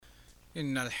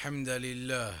إن الحمد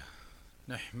لله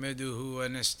نحمده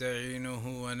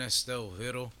ونستعينه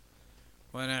ونستغفره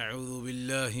ونعوذ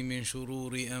بالله من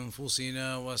شرور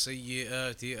أنفسنا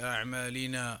وسيئات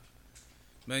أعمالنا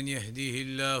من يهده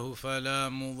الله فلا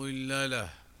مضل له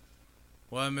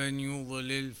ومن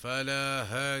يضلل فلا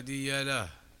هادي له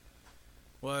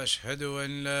وأشهد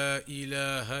أن لا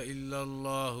إله إلا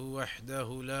الله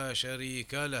وحده لا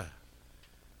شريك له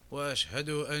وأشهد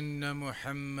أن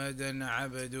محمدا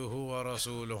عبده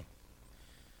ورسوله.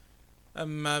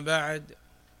 أما بعد,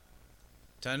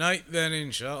 tonight then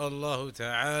insha'Allah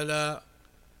ta'ala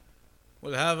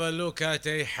we'll have a look at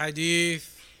a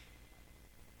hadith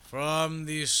from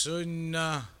the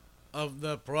sunnah of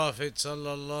the Prophet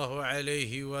sallallahu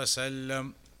alaihi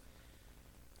wasallam.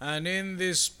 And in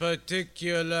this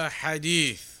particular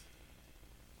hadith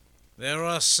there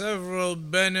are several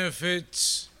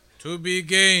benefits to be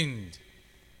gained.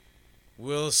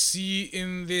 We'll see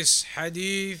in this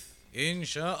hadith,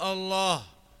 insha'Allah,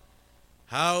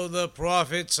 how the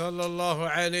Prophet sallallahu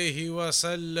alaihi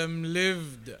wasallam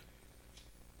lived,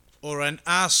 or an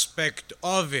aspect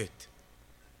of it,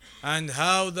 and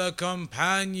how the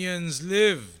companions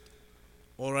lived,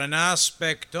 or an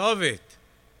aspect of it.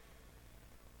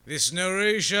 This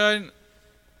narration,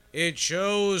 it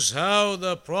shows how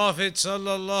the Prophet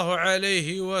sallallahu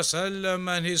alaihi wasallam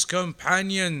and his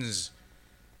companions,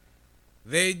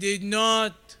 they did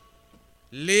not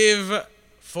live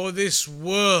for this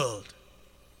world.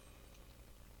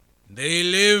 They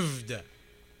lived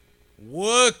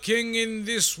working in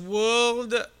this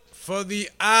world for the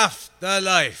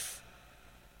afterlife.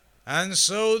 And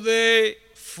so they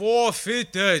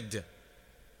forfeited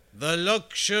the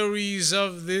luxuries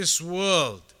of this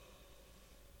world.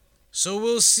 So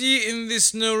we'll see in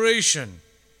this narration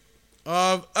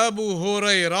of Abu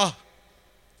Hurairah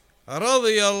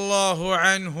radiyallahu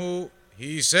anhu,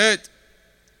 he said,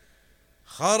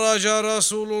 خرج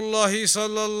رسول الله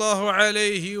صلى الله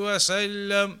عليه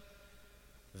وسلم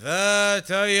ذات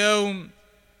يوم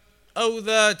أو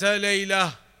ذات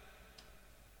ليلة.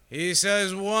 He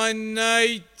says one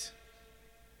night,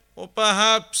 or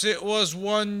perhaps it was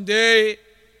one day,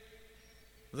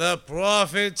 the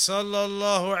Prophet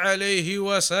sallallahu alaihi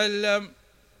wasallam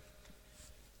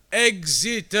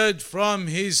exited from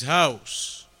his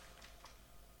house.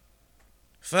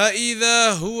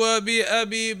 فإذا هو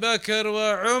بأبي بكر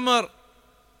وعمر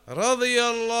رضي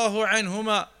الله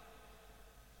عنهما.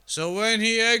 So when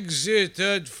he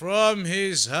exited from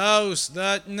his house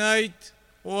that night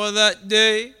or that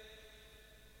day,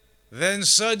 then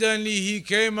suddenly he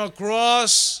came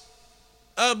across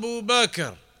Abu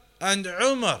Bakr and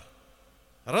Umar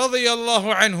رضي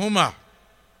الله عنهما.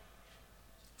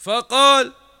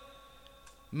 فقال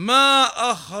ما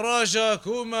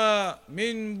أخرجكما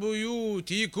من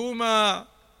بيوتكما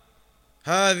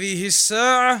هذه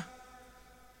الساعة.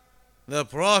 The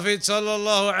Prophet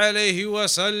sallallahu alaihi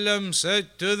wasallam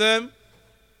said to them,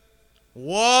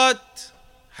 what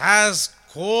has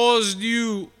caused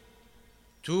you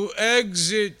to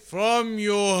exit from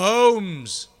your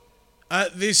homes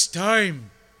at this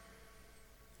time?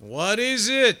 What is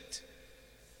it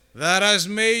that has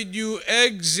made you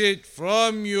exit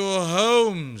from your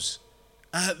homes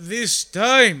at this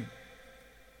time?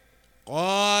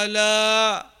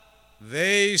 قال,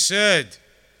 they said,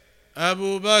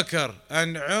 Abu Bakr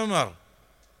and Umar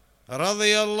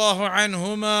radiyallahu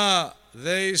anhuma,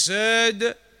 they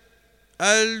said,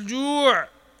 Al-ju'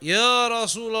 ya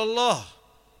Rasulallah.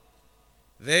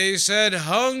 They said,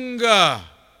 hunger,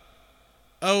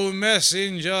 O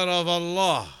Messenger of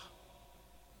Allah.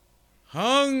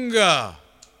 Hunger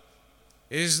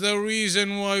is the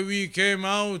reason why we came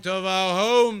out of our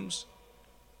homes,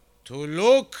 to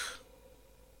look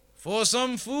for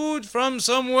some food from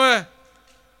somewhere.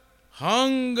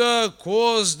 Hunger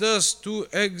caused us to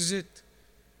exit.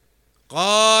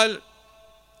 قال,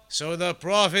 so the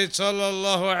Prophet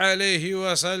sallallahu alaihi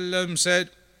wasallam said,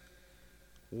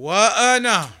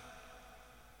 وأنا,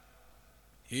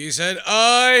 he said,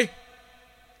 I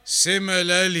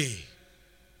similarly.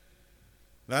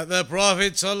 That the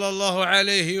Prophet sallallahu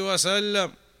alaihi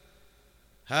wasallam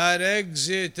had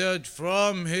exited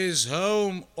from his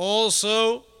home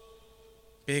also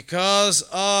because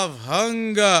of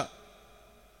hunger.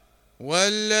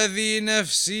 والذي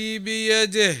نفسي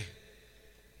بيده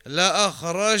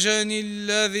لأخرجني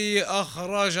الذي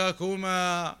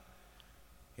أخرجكما.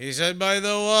 He said, by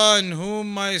the one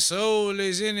whom my soul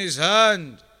is in his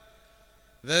hand,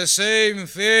 the same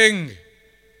thing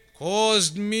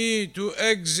caused me to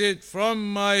exit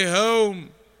from my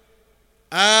home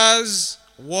as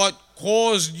what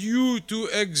caused you to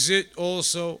exit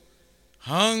also.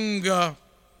 Hunger.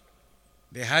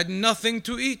 They had nothing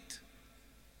to eat.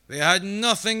 They had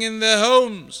nothing in their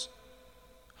homes.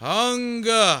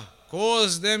 Hunger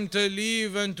caused them to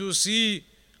leave and to see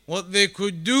what they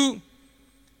could do.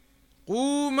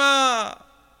 Quma.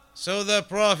 So the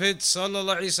Prophet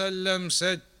ﷺ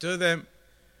said to them,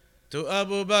 to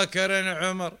Abu Bakr and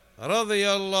Umar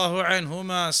radiyallahu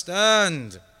anhuma,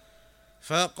 stand.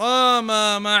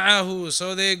 فَقَامَا مَعَهُ.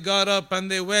 So they got up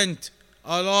and they went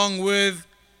along with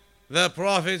the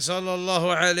Prophet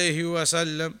sallallahu alayhi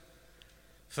wasallam.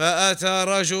 فَأَتَى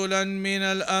رَجُلًا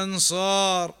مِنَ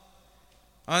الْأَنصَارِ.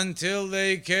 Until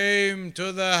they came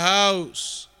to the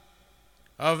house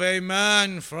of a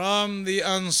man from the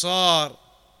Ansar.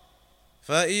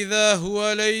 فَإِذَا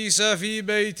هُوَ لَيْسَ فِي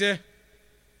بَيْتِهِ.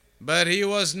 But he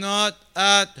was not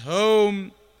at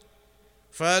home.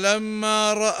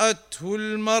 فَلَمَّا رَأَتْهُ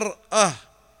الْمَرْأَةُ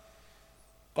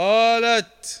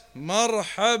قالت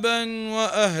مرحبا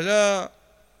وأهلا.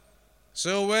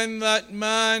 So when that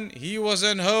man, he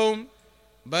wasn't home,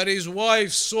 but his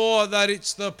wife saw that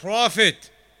it's the Prophet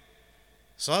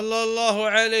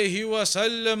sallallahu alayhi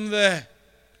wasallam there,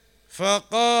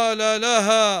 فقال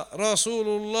لها رسول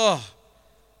الله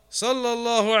صلى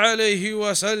الله عليه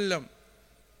وسلم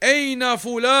أين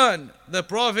فلان. The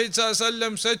Prophet sallallahu alayhi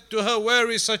wasallam said to her, where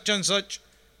is such and such,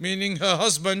 meaning her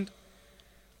husband.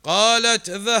 قالت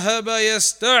ذهب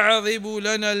يستعذب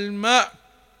لنا الماء.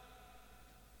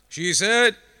 She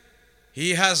said,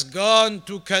 he has gone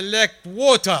to collect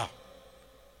water.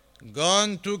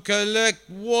 Gone to collect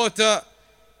water.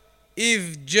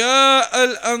 إذ جاء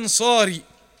الأنصاري.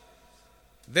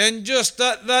 Then just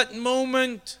at that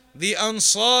moment, the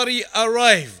Ansari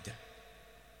arrived.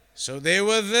 So they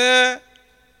were there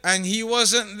and he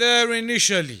wasn't there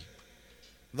initially.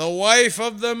 The wife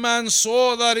of the man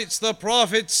saw that it's the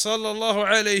Prophet sallallahu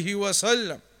alayhi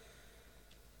wasallam.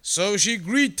 So she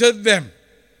greeted them.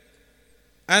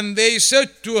 And they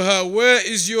said to her, where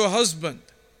is your husband?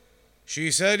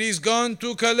 She said, he's gone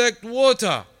to collect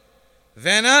water.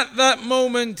 Then at that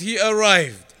moment he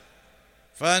arrived.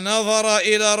 فنظر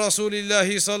إلى رسول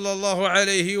الله صلى الله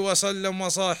عليه وسلم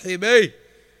وصاحبيه.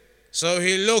 So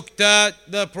he looked at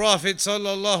the Prophet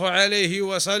sallallahu alayhi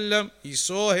wasallam. He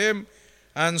saw him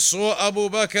and saw Abu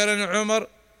Bakr and Umar.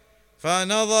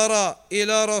 فنظر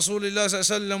إلى رسول الله صلى الله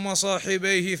عليه وسلم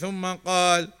وصاحبيه ثم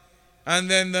قال. And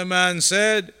then the man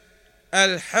said,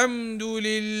 الحمد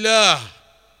لله.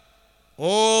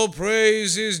 All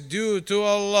praise is due to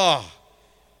Allah.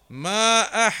 ما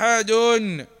أحد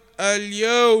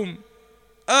اليوم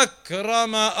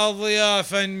أكرم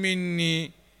أضيافا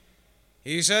مني.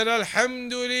 He said,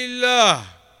 Alhamdulillah,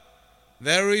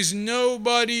 there is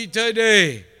nobody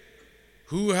today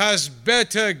who has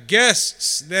better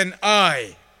guests than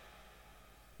I.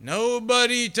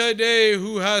 Nobody today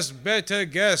who has better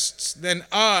guests than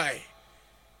I.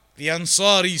 The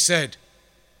Ansari said,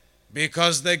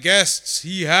 because the guests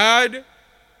he had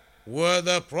were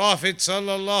the Prophet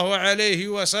sallallahu alayhi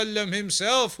wasallam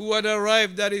himself, who had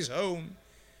arrived at his home,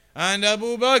 and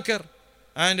Abu Bakr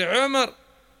and Umar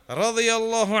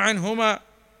radiyallahu anhuma.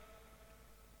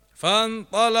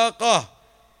 فانطلقا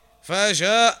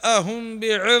فجاءهم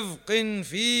بعذق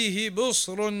فيه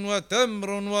بصر وتمر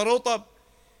ورطب.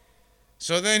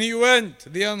 So then he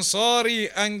went, the Ansari,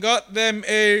 and got them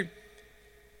a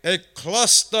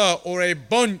cluster or a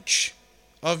bunch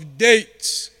of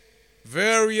dates,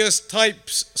 various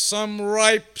types, some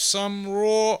ripe, some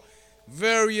raw,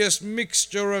 various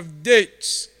mixture of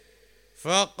dates.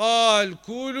 فقال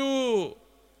كلوا,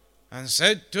 and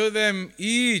said to them,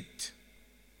 eat.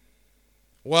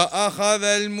 وأخذ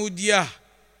المدية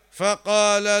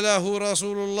فقال له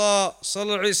رسول الله صلى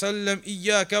الله عليه وسلم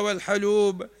إياك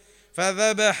والحلوب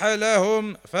فذبح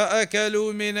لهم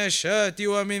فأكلوا من الشاة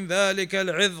ومن ذلك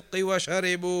العذق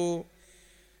وشربوا.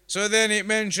 So then it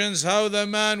mentions how the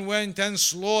man went and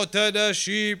slaughtered a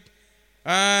sheep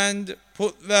and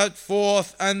put that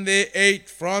forth, and they ate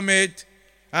from it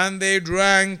and they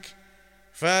drank.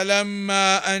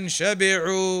 فَلَمَّا أَنْ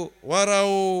شَبِعُوا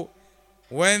وَرَوْا.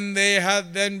 When they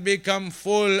had then become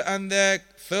full and their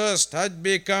thirst had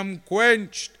become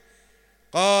quenched,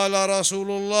 قال رسول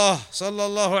الله صلى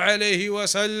الله عليه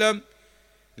وسلم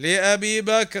لأبي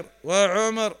بكر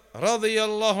وعمر رضي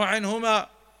الله عنهما.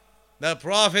 The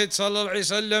Prophet صلى الله عليه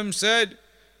وسلم said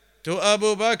to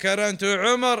Abu Bakr and to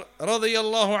Umar رضي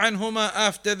الله عنهما,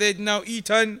 after they'd now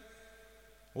eaten,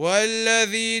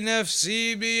 وَالَّذِي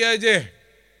نَفْسِي بِيَدِهِ,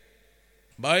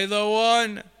 by the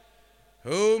one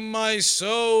whom my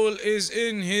soul is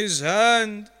in his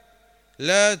hand,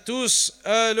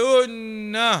 لَتُسْأَلُنَّ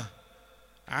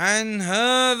عن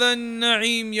هذا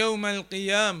النعيم يوم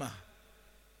القيامة.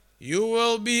 You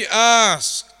will be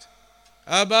asked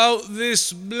about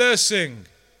this blessing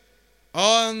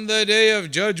on the day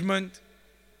of judgment.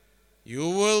 You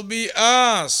will be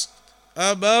asked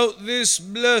about this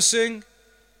blessing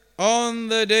on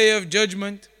the day of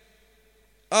judgment.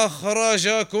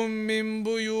 أخرجكم من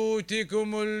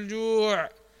بيوتكم الجوع.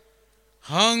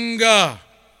 Hunger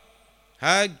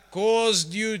had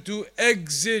caused you to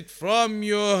exit from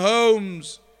your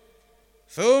homes.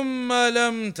 ثم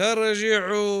لم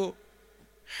ترجعوا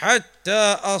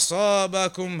حتى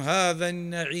أصابكم هذا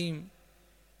النعيم.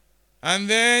 And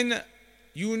then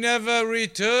you never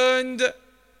returned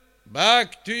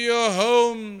back to your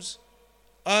homes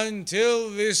until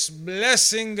this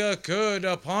blessing occurred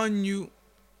upon you.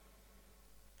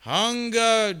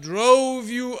 Hunger drove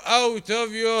you out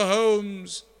of your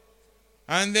homes,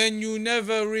 and then you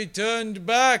never returned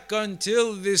back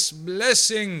until this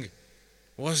blessing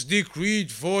was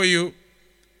decreed for you.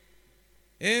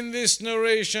 In this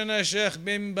narration, Shaykh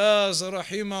bin Baz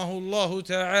rahimahullah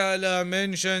ta'ala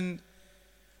mentioned,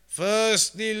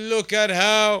 firstly, look at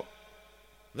how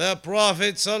the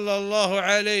Prophet sallallahu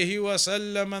alaihi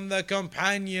wasallam and the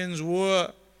companions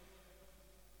were.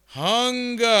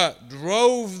 Hunger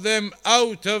drove them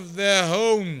out of their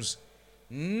homes.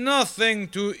 Nothing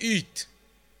to eat,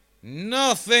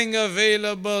 nothing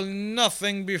available,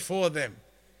 nothing before them.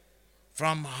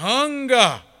 From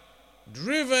hunger,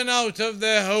 driven out of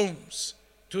their homes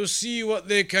to see what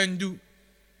they can do.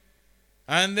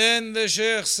 And then the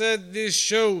Shaykh said this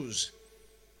shows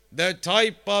the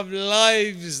type of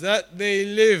lives that they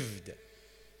lived.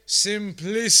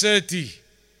 Simplicity.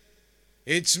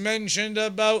 It's mentioned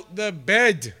about the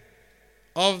bed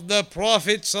of the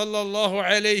Prophet sallallahu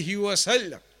alaihi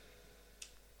wasallam,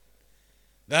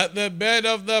 that the bed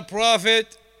of the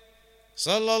Prophet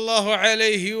sallallahu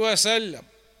alaihi wasallam,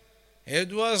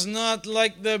 it was not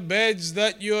like the beds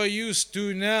that you're used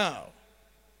to now.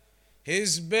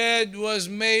 His bed was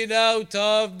made out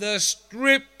of the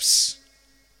strips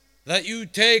that you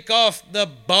take off the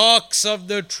barks of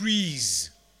the trees.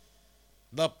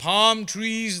 The palm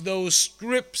trees, those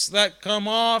strips that come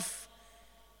off,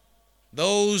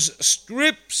 those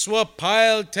strips were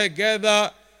piled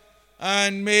together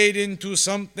and made into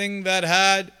something that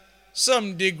had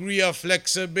some degree of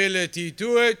flexibility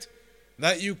to it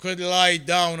that you could lie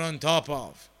down on top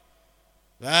of.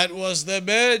 That was the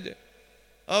bed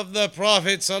of the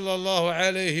Prophet sallallahu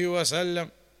alaihi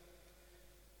wasallam.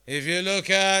 If you look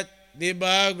at the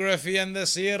biography and the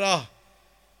seerah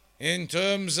in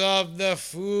terms of the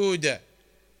food,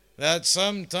 that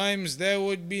sometimes there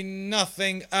would be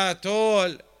nothing at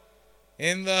all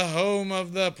in the home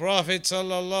of the Prophet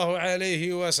sallallahu alaihi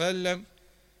wasallam.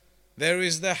 There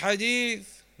is the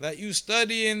hadith that you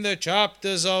study in the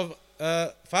chapters of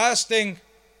fasting,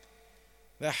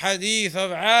 the hadith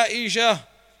of Aisha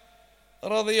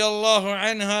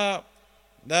radiyallahu anha,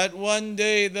 that one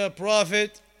day the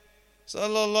Prophet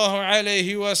sallallahu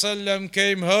alaihi wasallam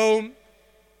came home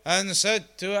and said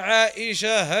to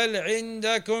Aisha, هل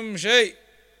عندكم شيء?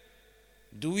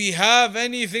 Do we have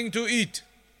anything to eat?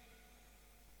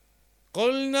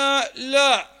 قلنا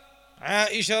لا.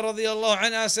 Aisha radiyallahu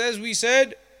anha says, we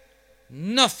said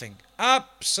nothing,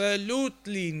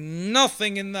 absolutely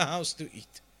nothing in the house to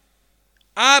eat.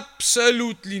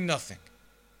 Absolutely nothing.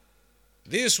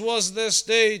 This was the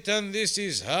state, and this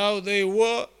is how they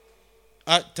were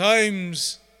at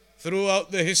times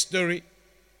throughout the history.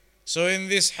 So in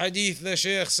this hadith, the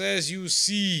Shaykh says, you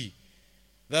see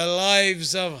the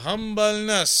lives of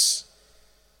humbleness,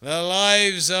 the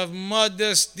lives of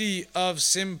modesty, of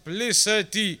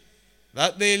simplicity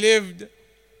that they lived.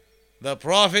 The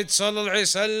Prophet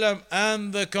ﷺ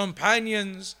and the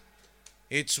companions,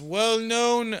 it's well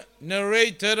known,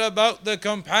 narrated about the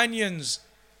companions,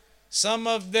 some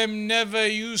of them never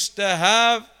used to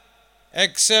have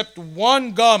except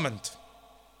one garment.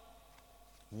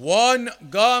 One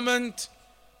garment,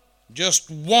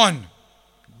 just one,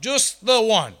 just the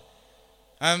one.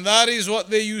 And that is what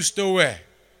they used to wear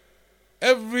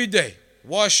every day.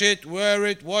 Wash it, wear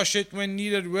it, wash it when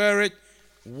needed, wear it.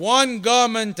 One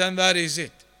garment, and that is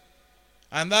it.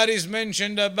 And that is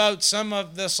mentioned about some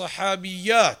of the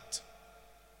sahabiyat,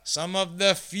 some of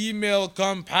the female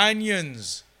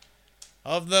companions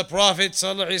of the Prophet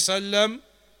ﷺ,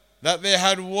 that they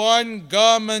had one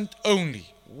garment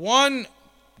only. One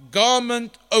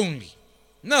garment only,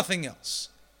 nothing else.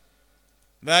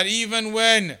 That even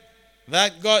when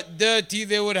that got dirty,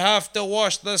 they would have to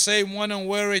wash the same one and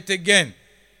wear it again.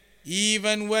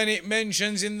 Even when it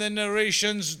mentions in the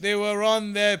narrations they were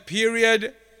on their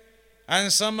period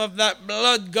and some of that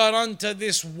blood got onto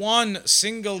this one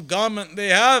single garment they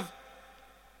have,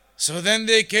 So then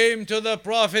they came to the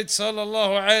Prophet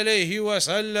sallallahu alaihi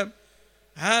wasallam,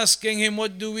 asking him,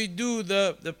 what do we do?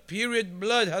 The period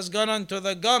blood has gone onto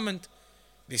the garment.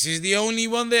 This is the only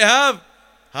one they have.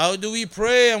 How do we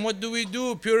pray and what do we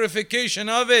do? Purification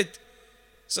of it.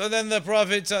 So then the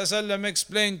Prophet ﷺ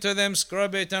explained to them,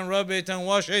 scrub it and rub it and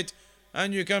wash it,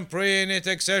 and you can pray in it,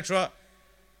 etc.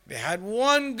 They had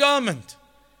one garment,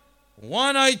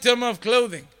 one item of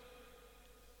clothing.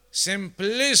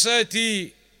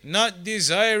 Simplicity, not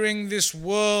desiring this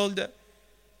world,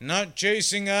 not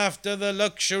chasing after the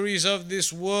luxuries of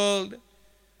this world.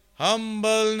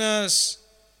 Humbleness,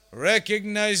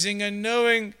 recognizing and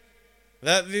knowing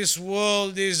that this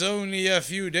world is only a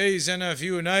few days and a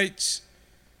few nights.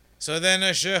 So then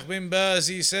Shaykh bin Baz,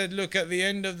 he said, look at the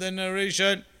end of the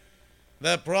narration.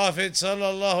 The Prophet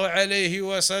sallallahu alaihi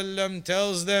wasallam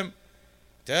tells them,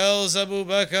 tells Abu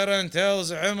Bakr and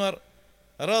tells Umar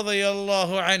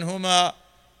radiyallahu anhuma,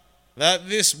 that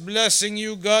this blessing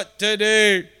you got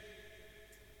today,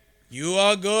 you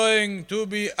are going to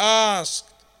be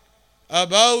asked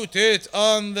about it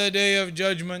on the Day of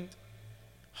Judgment.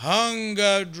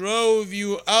 Hunger drove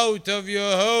you out of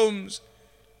your homes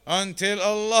until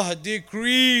Allah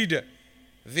decreed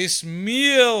this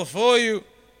meal for you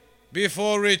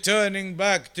before returning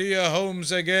back to your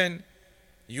homes again.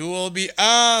 You will be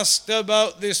asked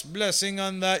about this blessing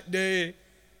on that day.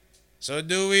 So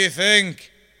do we think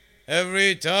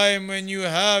every time when you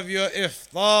have your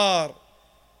iftar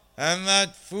and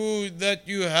that food that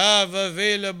you have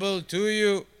available to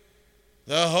you,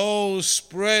 the whole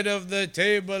spread of the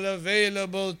table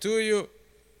available to you,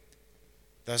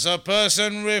 does a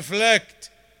person reflect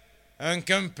and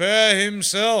compare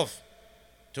himself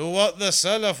to what the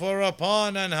Salaf were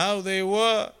upon and how they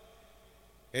were?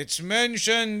 It's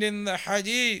mentioned in the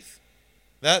hadith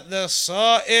that the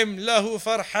Sa'im lahu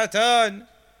farhatan,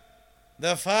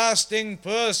 the fasting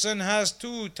person has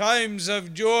 2 times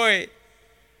of joy.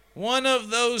 One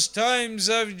of those times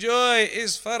of joy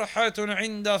is farhatun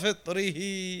inda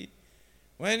fitrihi,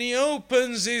 when he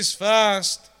opens his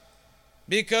fast,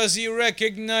 because he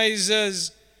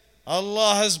recognizes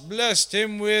Allah has blessed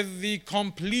him with the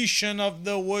completion of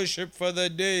the worship for the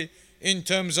day in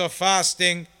terms of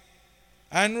fasting,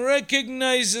 and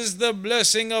recognizes the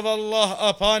blessing of Allah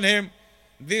upon him,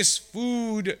 this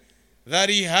food that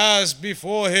he has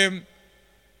before him.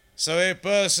 So a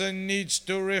person needs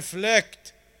to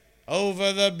reflect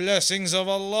over the blessings of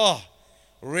Allah,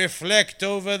 reflect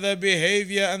over the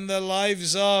behavior and the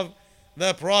lives of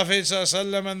the Prophet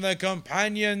ﷺ and the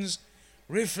companions,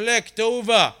 reflect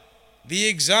over the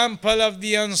example of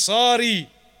the Ansari,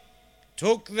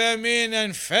 took them in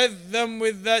and fed them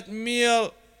with that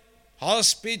meal,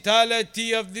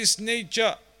 hospitality of this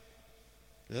nature,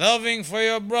 loving for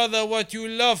your brother what you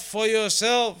love for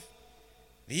yourself.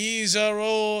 These are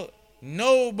all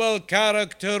noble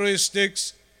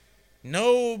characteristics,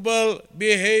 noble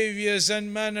behaviors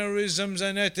and mannerisms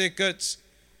and etiquettes.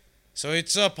 So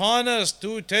it's upon us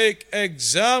to take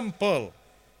example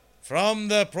from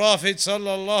the Prophet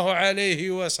sallallahu alaihi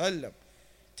wasallam.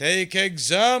 Take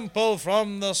example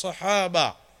from the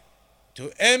Sahaba,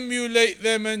 to emulate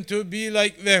them and to be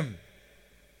like them.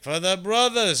 For the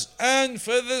brothers and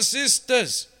for the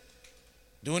sisters,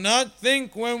 do not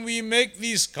think when we make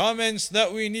these comments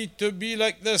that we need to be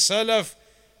like the Salaf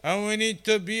and we need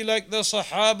to be like the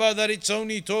Sahaba, that it's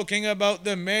only talking about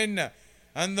the men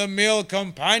and the male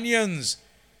companions.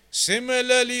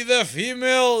 Similarly, the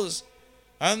females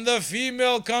and the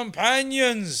female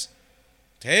companions.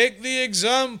 Take the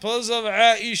examples of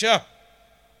Aisha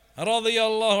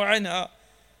radiyallahu anha,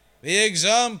 the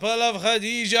example of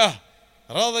Khadijah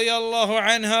radiyallahu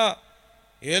anha.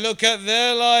 You look at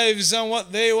their lives and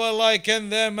what they were like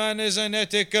and their manners and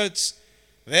etiquettes,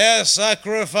 their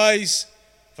sacrifice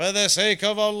for the sake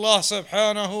of Allah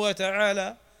subhanahu wa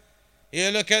ta'ala. You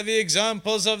look at the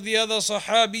examples of the other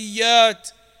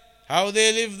sahabiyat, how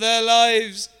they live their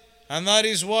lives, and that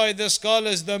is why the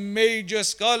scholars, the major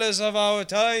scholars of our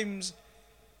times,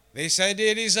 they said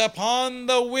it is upon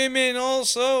the women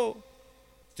also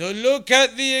to look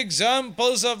at the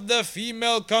examples of the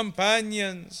female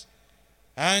companions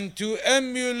and to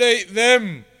emulate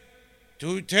them,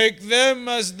 to take them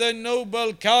as the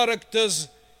noble characters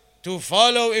to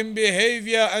follow in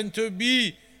behavior and to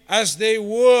be as they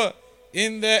were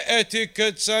in their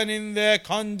etiquettes and in their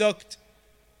conduct.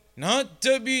 Not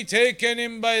to be taken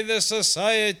in by the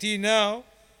society now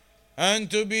and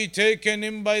to be taken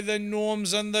in by the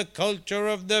norms and the culture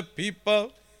of the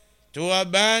people, to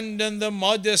abandon the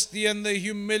modesty and the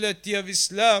humility of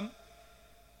Islam.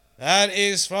 That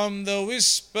is from the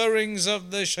whisperings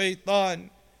of the shaitan.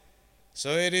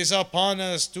 So it is upon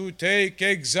us to take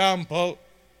example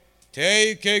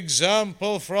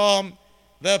from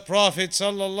the Prophet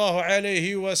sallallahu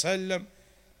alaihi wasallam.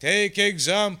 Take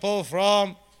example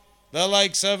from the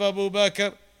likes of Abu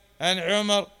Bakr and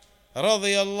Umar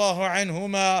radiyallahu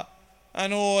anhuma,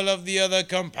 and all of the other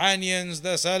companions,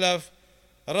 the Salaf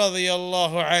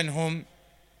radiyallahu anhum.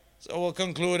 So we'll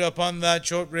conclude upon that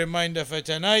short reminder for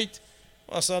tonight.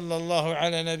 وصلى الله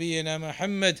على نبينا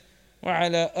محمد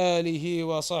وعلى آله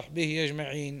وصحبه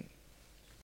أجمعين.